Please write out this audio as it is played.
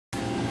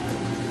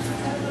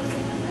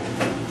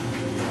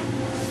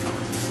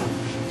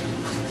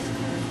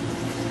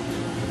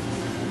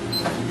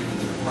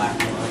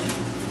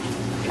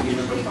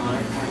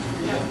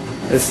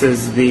This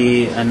is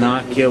the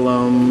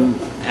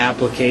inoculum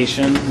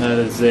application. That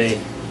is a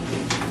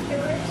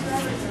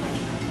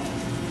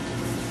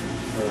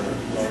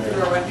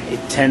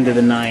 10 to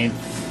the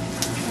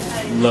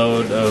 9th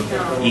load of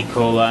E.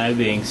 coli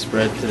being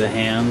spread to the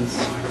hands.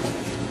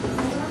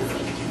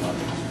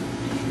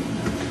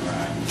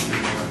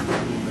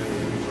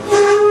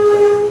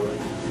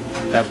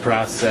 That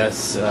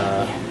process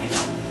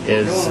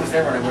is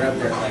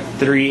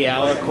 3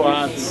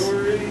 aliquots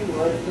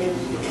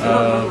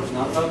of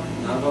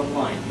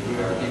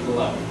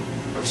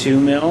 2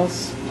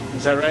 mils.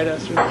 Is that right,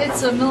 Esther?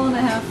 It's a mil and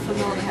a half,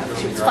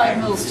 too. It's 5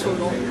 mils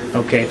total.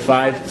 Okay,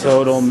 5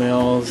 total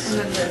mils.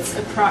 And then it's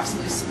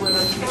approximately split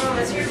up to make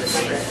it easier to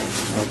spread.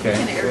 Okay.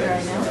 Can air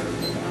dry now?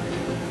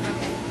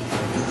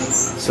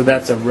 So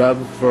that's a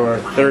rub for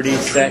 30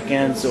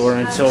 seconds or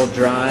until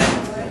dry.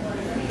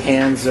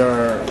 Hands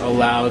are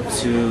allowed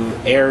to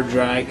air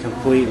dry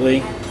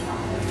completely.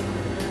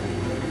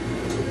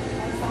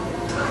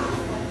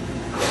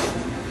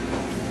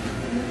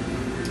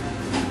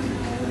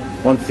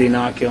 Once the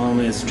inoculum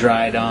is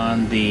dried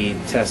on, the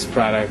test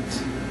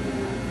product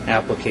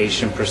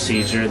application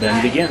procedure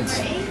then begins.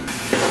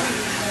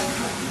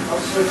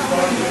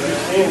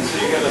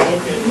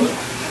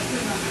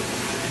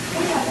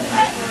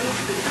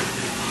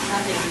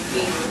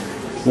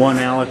 1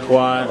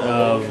 aliquot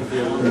of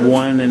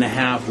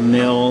 1.5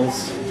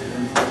 mils,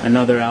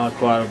 another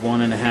aliquot of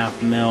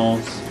 1.5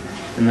 mils,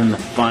 and then the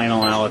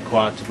final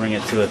aliquot to bring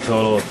it to a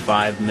total of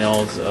 5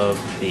 mils of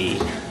the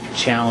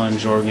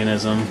challenge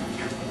organism.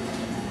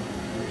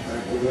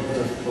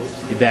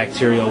 The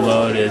bacterial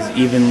load is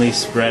evenly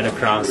spread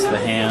across the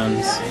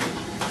hands,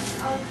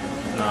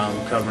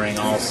 covering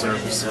all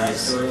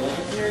surfaces,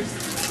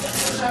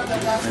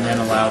 and then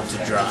allowed to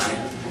dry.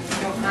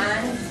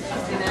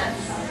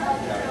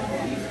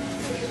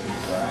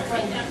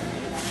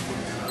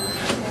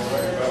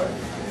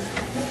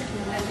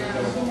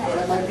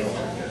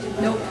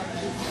 Nope.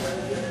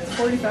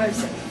 45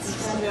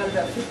 seconds. We got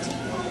about 15.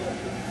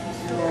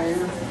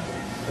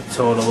 A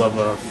total of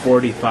a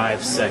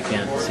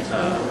 45-second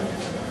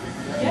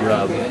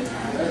rub.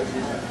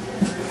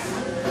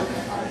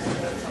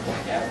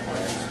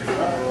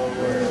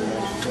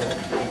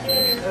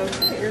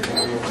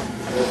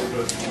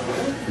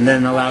 And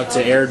then allowed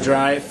to air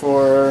dry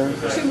for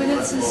 2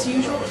 minutes as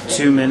usual.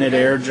 2-minute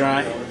air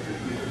dry.